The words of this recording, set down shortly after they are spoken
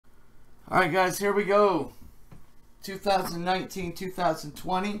Alright guys, here we go.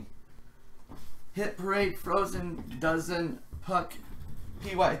 2019-2020 Hit Parade Frozen Dozen Puck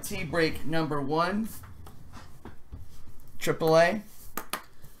PYT break number 1. AAA.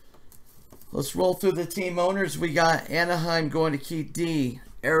 Let's roll through the team owners. We got Anaheim going to Keith D,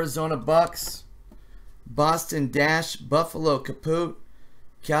 Arizona Bucks, Boston Dash, Buffalo Kaput,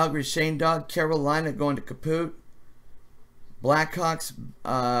 Calgary Shane Dog, Carolina going to Kaput, Blackhawks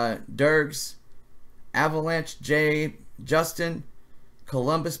Dergs, Avalanche J Justin,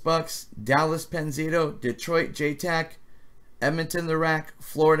 Columbus Bucks, Dallas Penzito, Detroit JTAC, Edmonton The Rack,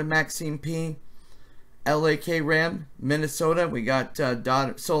 Florida Maxime P, LAK Ram, Minnesota, we got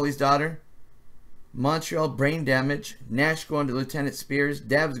Sully's daughter, Montreal Brain Damage, Nash going to Lieutenant Spears,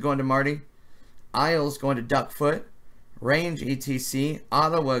 Dabs going to Marty, Isles going to Duckfoot, Range ETC,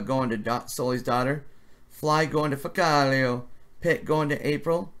 Ottawa going to Sully's daughter, Fly going to Facalio, Pitt going to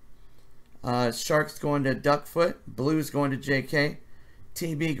April, Sharks going to Duckfoot, Blues going to JK,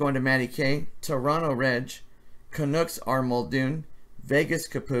 TB going to Matty K, Toronto Reg, Canucks R Muldoon, Vegas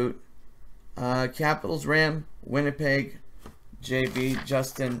Kaput, Capitals Ram, Winnipeg JB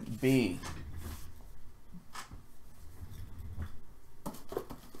Justin B.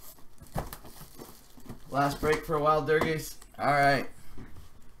 Last break for a while, Durgies. Alright.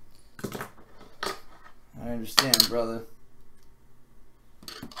 I understand, brother.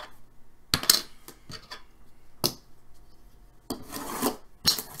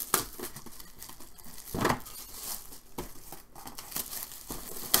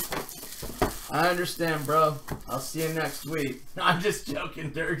 I understand, bro. I'll see you next week. I'm just joking,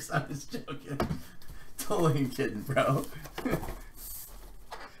 Dirks. I'm just joking. Totally kidding, bro.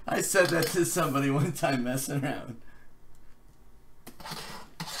 I said that to somebody one time messing around.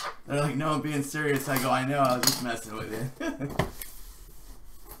 They're like, no, I'm being serious. I go, I know, I was just messing with you.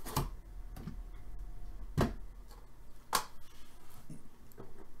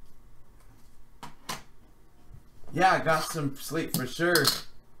 Yeah, I got some sleep for sure.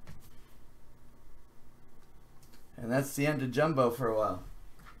 And that's the end of Jumbo for a while.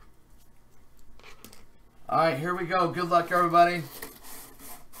 Alright, here we go. Good luck, everybody.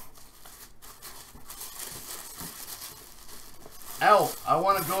 Elf, I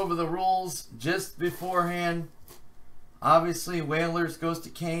want to go over the rules just beforehand. Obviously, Whalers goes to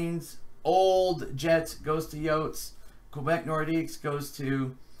Canes. Old Jets goes to Yotes. Quebec Nordiques goes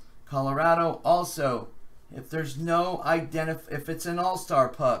to Colorado. Also, if there's no if it's an all-star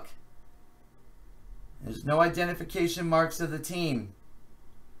puck, there's no identification marks of the team,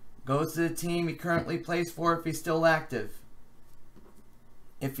 goes to the team he currently plays for if he's still active.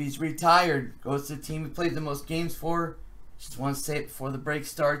 If he's retired, goes to the team he played the most games for. Just want to say it before the break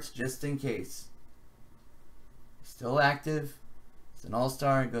starts, just in case. Still active. It's an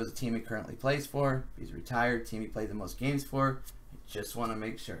all-star. Goes to the team he currently plays for. If he's retired, team he played the most games for. Just want to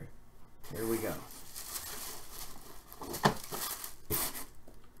make sure. Here we go.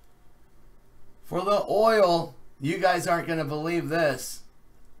 For the oil, you guys aren't going to believe this.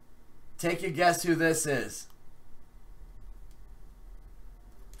 Take a guess who this is.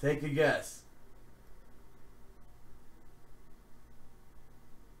 Take a guess.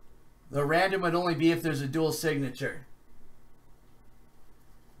 The random would only be if there's a dual signature.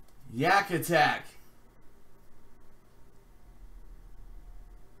 Yak Attack.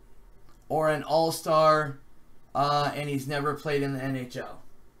 Or an all-star, and he's never played in the NHL.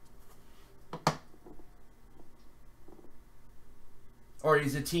 Or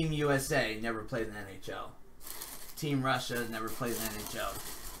he's a Team USA, never played in the NHL. Team Russia, never played in the NHL.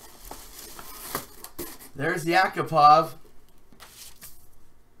 There's Yakupov.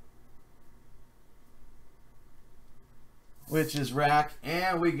 Which is Rack.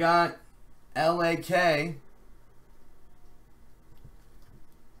 And we got LAK.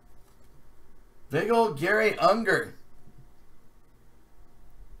 Big old Gary Unger.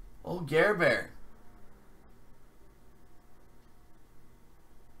 Old Gare Bear.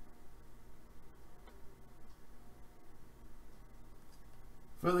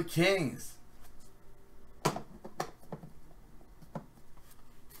 For the Kings.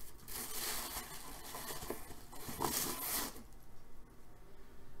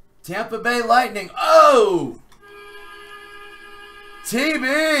 Tampa Bay Lightning. Oh!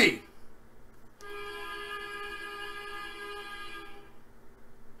 TB!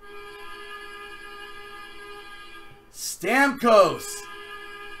 Stamkos.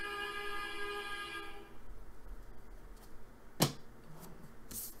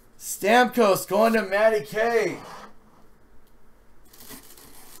 Stamkos going to Matty K.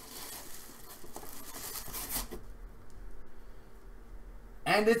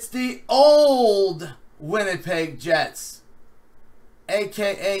 And it's the old Winnipeg Jets,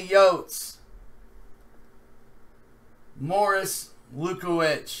 a.k.a. Yotes, Morris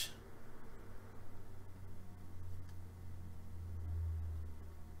Lukowich.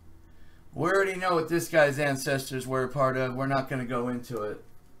 We already know what this guy's ancestors were a part of. We're not going to go into it.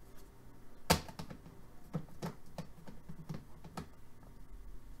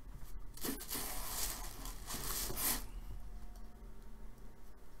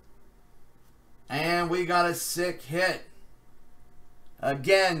 And we got a sick hit.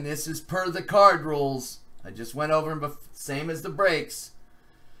 Again, this is per the card rules. I just went over them, same as the breaks.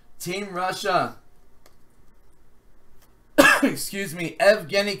 Team Russia. Excuse me,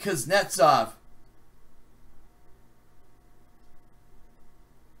 Evgeny Kuznetsov.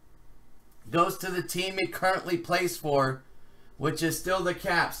 Goes to the team he currently plays for, which is still the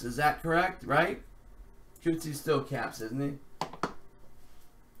Caps. Is that correct? Right? Cootie's still Caps, isn't he?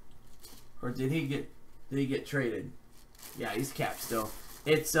 Or did he get traded? Yeah, he's Caps still.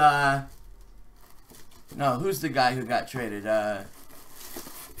 It's no, who's the guy who got traded?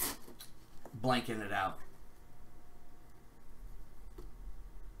 Blanking it out.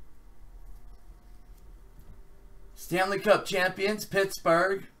 Stanley Cup champions,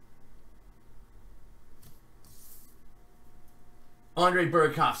 Pittsburgh. Andrei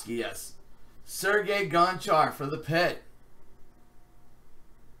Burakovsky, yes. Sergei Gonchar for the Pit.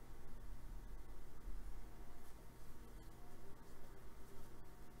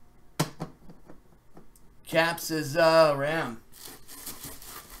 Caps is Ram.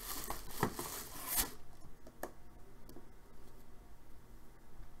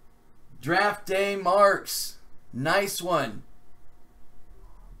 Draft Day Marks. Nice one.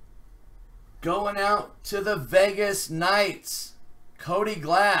 Going out to the Vegas Knights. Cody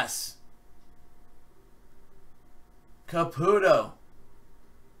Glass. Caputo.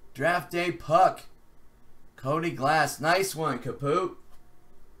 Draft Day Puck. Cody Glass. Nice one, Caput.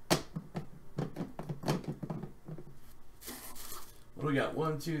 What do we got?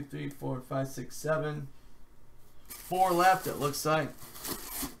 1, 2, 3, 4, 5, 6, 7. 4 left, it looks like.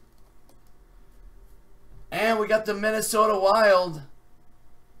 And we got the Minnesota Wild.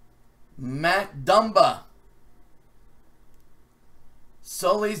 Matt Dumba.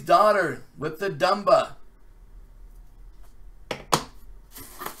 Sully's daughter with the Dumba.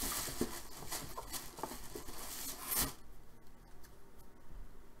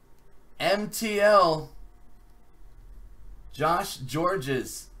 MTL. Josh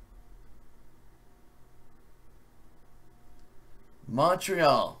Georges.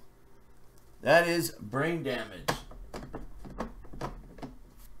 Montreal. That is brain damage.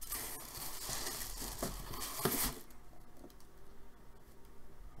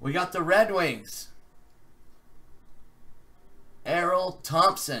 We got the Red Wings. Errol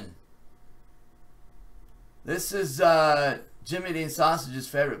Thompson. This is Jimmy Dean Sausage's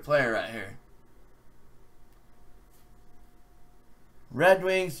favorite player right here. Red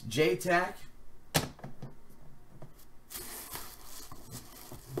Wings, J-Tac.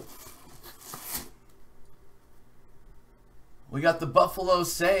 We got the Buffalo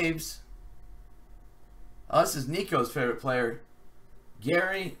Sabres. Oh, this is Nico's favorite player.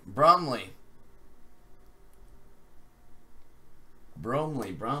 Gary Bromley.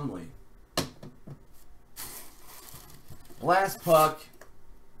 Bromley. Last puck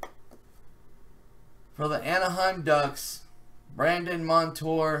for the Anaheim Ducks. Brandon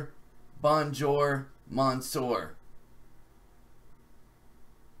Montour, Bonjour, Mansour.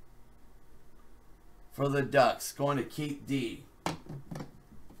 For the Ducks, going to Keith D.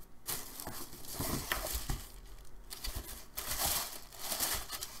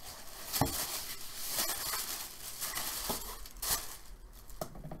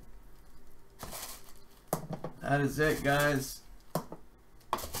 That is it, guys.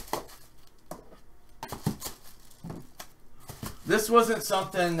 This wasn't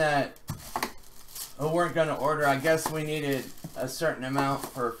something that we weren't going to order. I guess we needed a certain amount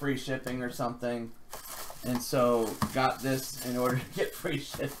for free shipping or something. And so got this in order to get free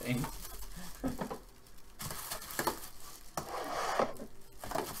shipping.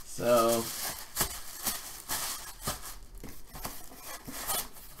 So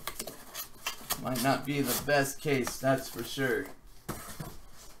might not be the best case, that's for sure.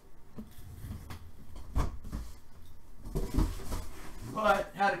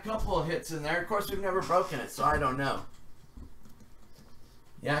 But had a couple of hits in there. Of course, we've never broken it, so I don't know.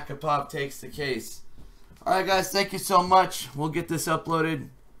 Yakupov takes the case. Alright guys, thank you so much. We'll get this uploaded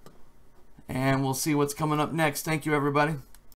and we'll see what's coming up next. Thank you, everybody.